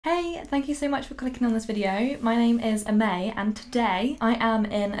Hey, thank you so much for clicking on this video. My name is May and today I am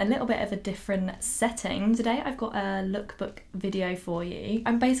in a little bit of a different setting. Today I've got a lookbook video for you.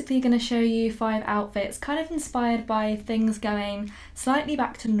 I'm basically going to show you 5 outfits kind of inspired by things going slightly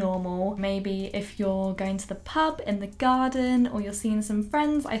back to normal. Maybe if you're going to the pub, in the garden, or you're seeing some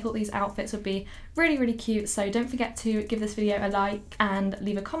friends, I thought these outfits would be really cute. So don't forget to give this video a like and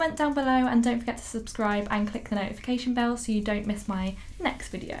leave a comment down below, and don't forget to subscribe and click the notification bell so you don't miss my next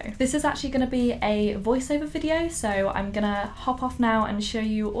video. This is actually going to be a voiceover video, so I'm gonna hop off now and show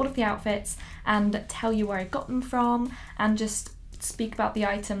you all of the outfits and tell you where I got them from and just speak about the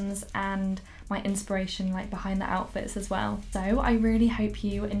items and my inspiration behind the outfits as well. So I really hope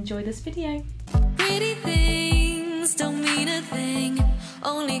you enjoy this video. Pretty things don't mean a thing,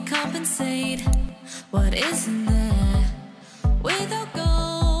 only compensate what isn't there without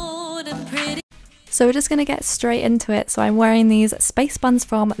gold and pretty. So we're just going to get straight into it. So I'm wearing these space buns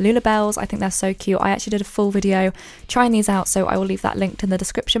from Lulabells. I think they're so cute. I actually did a full video trying these out, so I will leave that linked in the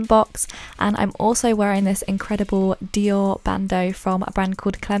description box. And I'm also wearing this incredible Dior bandeau from a brand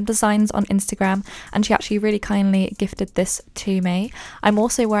called Clem Designs on Instagram, and she actually really kindly gifted this to me. I'm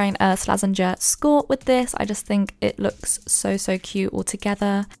also wearing a Slazenger skort with this. I just think it looks so cute all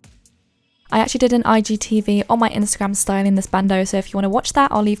together. I actually did an IGTV on my Instagram styling this bandeau, so if you want to watch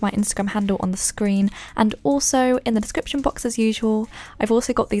that, I'll leave my Instagram handle on the screen and also in the description box as usual. I've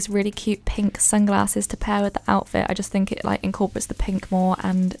also got these really cute pink sunglasses to pair with the outfit. I just think it incorporates the pink more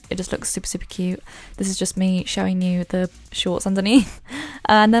and it just looks super cute. This is just me showing you the shorts underneath.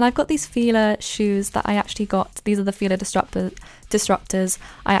 And then I've got these Fila shoes that I actually got. These are the Fila Disruptors.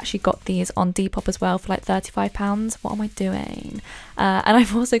 I actually got these on Depop as well for £35. What am I doing? And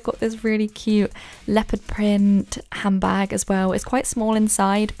I've also got this really cute Leopard Print handbag as well. It's quite small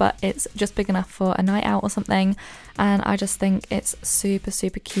inside, but it's just big enough for a night out or something, and I just think it's super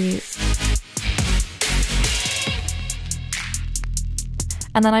cute.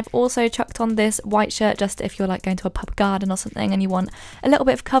 And then I've also chucked on this white shirt just if you're going to a pub garden or something and you want a little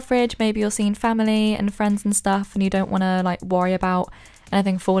bit of coverage. Maybe you're seeing family and friends and stuff and you don't want to worry about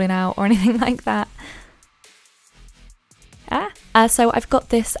anything falling out or anything like that. So I've got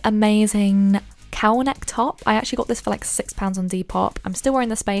this amazing cowl neck top. I actually got this for £6 on Depop. I'm still wearing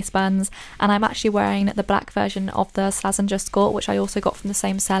the space buns, and I'm actually wearing the black version of the Slazenger skort, which I also got from the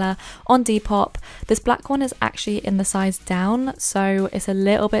same seller on Depop. This black one is actually in the size down, so it's a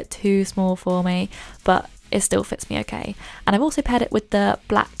little bit too small for me, but it still fits me okay. And I've also paired it with the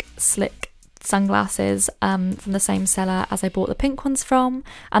black slick sunglasses from the same seller as I bought the pink ones from,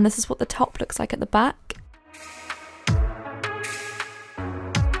 and this is what the top looks like at the back.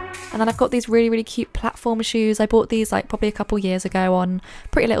 And then I've got these really cute platform shoes. I bought these probably a couple years ago on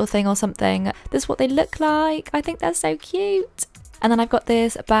Pretty Little Thing or something. This is what they look like. I think they're so cute. And then I've got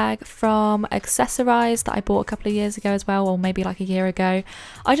this bag from Accessorize that I bought a couple of years ago as well, or maybe a year ago.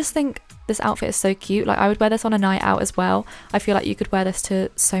 I just think this outfit is so cute. I would wear this on a night out as well. I feel like you could wear this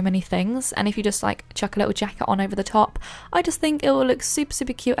to so many things, and if you just chuck a little jacket on over the top, I just think it will look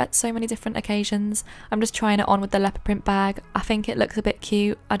super cute at so many different occasions. I'm just trying it on with the leopard print bag. I think it looks a bit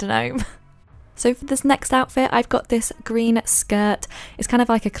cute. I don't know. So for this next outfit, I've got this green skirt. It's kind of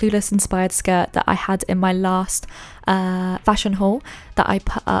like a Clueless inspired skirt that I had in my last fashion haul that I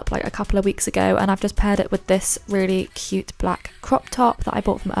put up a couple of weeks ago, and I've just paired it with this really cute black crop top that I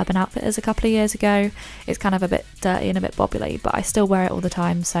bought from Urban Outfitters a couple of years ago. It's kind of a bit dirty and a bit bobbly, but I still wear it all the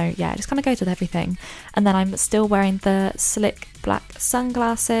time, so yeah, it just kind of goes with everything. And then I'm still wearing the slick black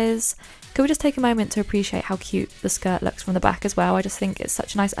sunglasses. Could we just take a moment to appreciate how cute the skirt looks from the back as well? I just think it's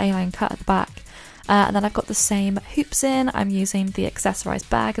such a nice A-line cut at the back. And then I've got the same hoops in. I'm using the Accessorize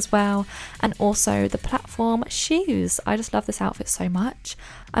bag as well, and also the platform shoes. I just love this outfit so much.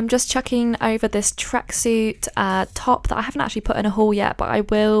 I'm just chucking over this tracksuit top that I haven't actually put in a haul yet, but I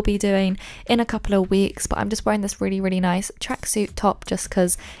will be doing in a couple of weeks. But I'm just wearing this really nice tracksuit top just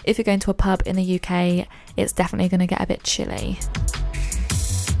because if you're going to a pub in the UK, it's definitely going to get a bit chilly.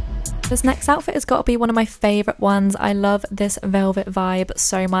 This next outfit has got to be one of my favourite ones. I love this velvet vibe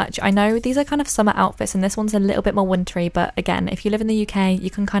so much. I know these are kind of summer outfits and this one's a little bit more wintry, but again, if you live in the UK, you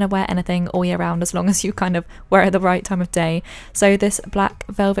can kind of wear anything all year round as long as you kind of wear it at the right time of day. So this black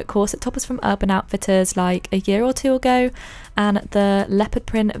velvet corset top is from Urban Outfitters a year or two ago, and the leopard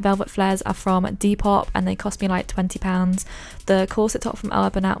print velvet flares are from Depop and they cost me £20. The corset top from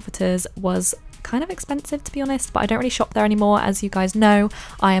Urban Outfitters was kind of expensive, to be honest, but I don't really shop there anymore. As you guys know,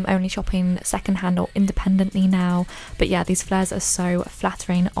 I am only shopping secondhand or independently now. But yeah, these flares are so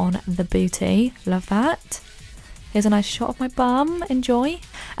flattering on the booty. Love that. Here's a nice shot of my bum, enjoy.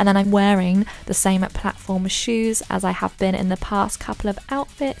 And then I'm wearing the same platform shoes as I have been in the past couple of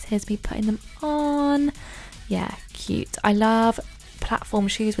outfits. Here's me putting them on. Yeah, cute. I love platform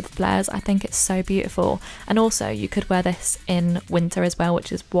shoes with flares. I think it's so beautiful, and also you could wear this in winter as well,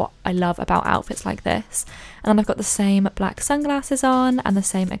 which is what I love about outfits like this. And then I've got the same black sunglasses on and the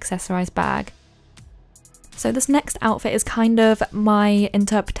same Accessorize bag. So this next outfit is kind of my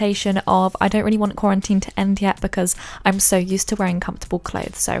interpretation of I don't really want quarantine to end yet because I'm so used to wearing comfortable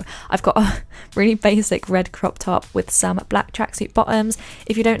clothes. So I've got a really basic red crop top with some black tracksuit bottoms.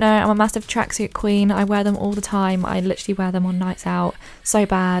 If you don't know, I'm a massive tracksuit queen. I wear them all the time. I literally wear them on nights out so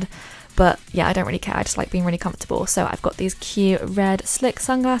bad. But yeah, I don't really care. I just like being really comfortable. So I've got these cute red slick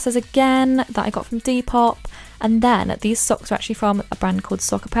sunglasses again that I got from Depop. And then these socks are actually from a brand called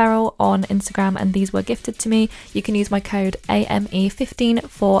Sock Apparel on Instagram, and these were gifted to me. You can use my code AME15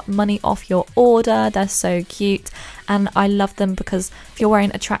 for money off your order. They're so cute, and I love them because if you're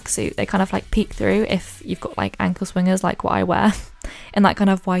wearing a tracksuit, they kind of like peek through if you've got like ankle swingers like what I wear in that kind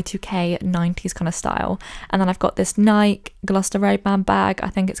of Y2K 90s kind of style. And then I've got this Nike Gloucester Roadman bag. I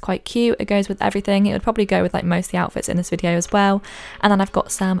think it's quite cute. It goes with everything. It would probably go with like most of the outfits in this video as well. And then I've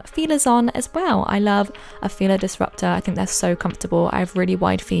got some Filas on as well. I love a Fila Disruptor. I think they're so comfortable. I have really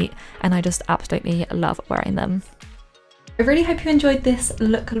wide feet and I just absolutely love wearing them. I really hope you enjoyed this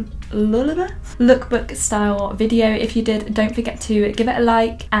lookbook style video. If you did, don't forget to give it a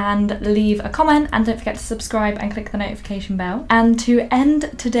like and leave a comment, and don't forget to subscribe and click the notification bell. And to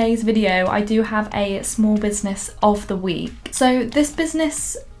end today's video, I do have a small business of the week. So this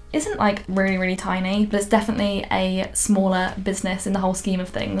business isn't like really tiny, but it's definitely a smaller business in the whole scheme of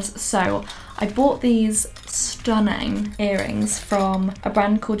things. So I bought these stunning earrings from a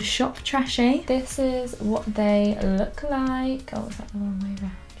brand called Trashy. This is what they look like. Oh, is that the wrong way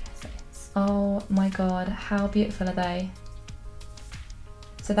around? Yes, it is. Oh my god, how beautiful are they?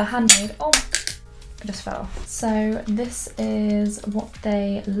 So they're handmade. Oh, I just fell. So this is what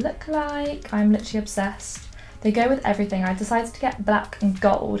they look like. I'm literally obsessed. They go with everything. I decided to get black and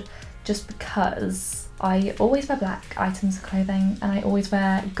gold just because I always wear black items of clothing and I always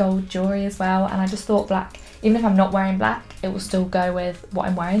wear gold jewellery as well, and I just thought black, even if I'm not wearing black, it will still go with what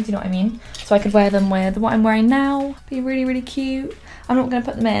I'm wearing, do you know what I mean? So I could wear them with what I'm wearing now, be really cute. I'm not going to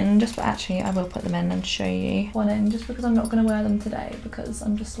put them in, just actually I will put them in and show you one in, just because I'm not going to wear them today because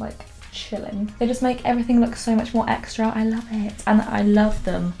I'm just like chilling. They just make everything look so much more extra. I love it, and I love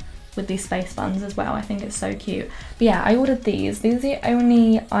them with these space buns as well. I think it's so cute. But yeah, I ordered these. These are the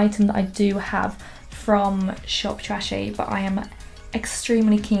only item that I do have from Shop Trashy, but I am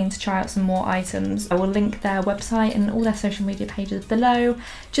extremely keen to try out some more items. I will link their website and all their social media pages below.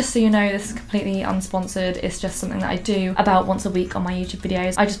 Just so you know, this is completely unsponsored. It's just something that I do about once a week on my YouTube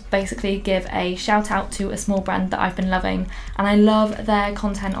videos. I just basically give a shout out to a small brand that I've been loving, and I love their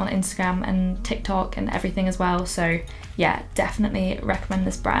content on Instagram and TikTok and everything as well. So yeah, definitely recommend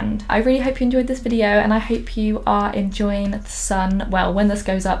this brand. I really hope you enjoyed this video, and I hope you are enjoying the sun. Well, when this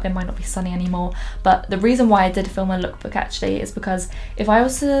goes up, it might not be sunny anymore, but the reason why I did film a lookbook actually is because if I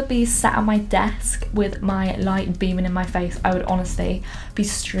was to be sat at my desk with my light beaming in my face, I would honestly be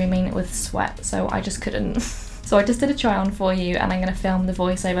streaming with sweat, so I just couldn't. So I just did a try on for you, and I'm going to film the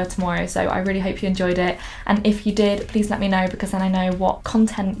voiceover tomorrow, so I really hope you enjoyed it. And if you did, please let me know, because then I know what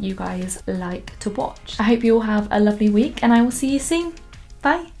content you guys like to watch. I hope you all have a lovely week, and I will see you soon.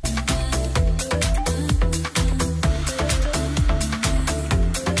 Bye!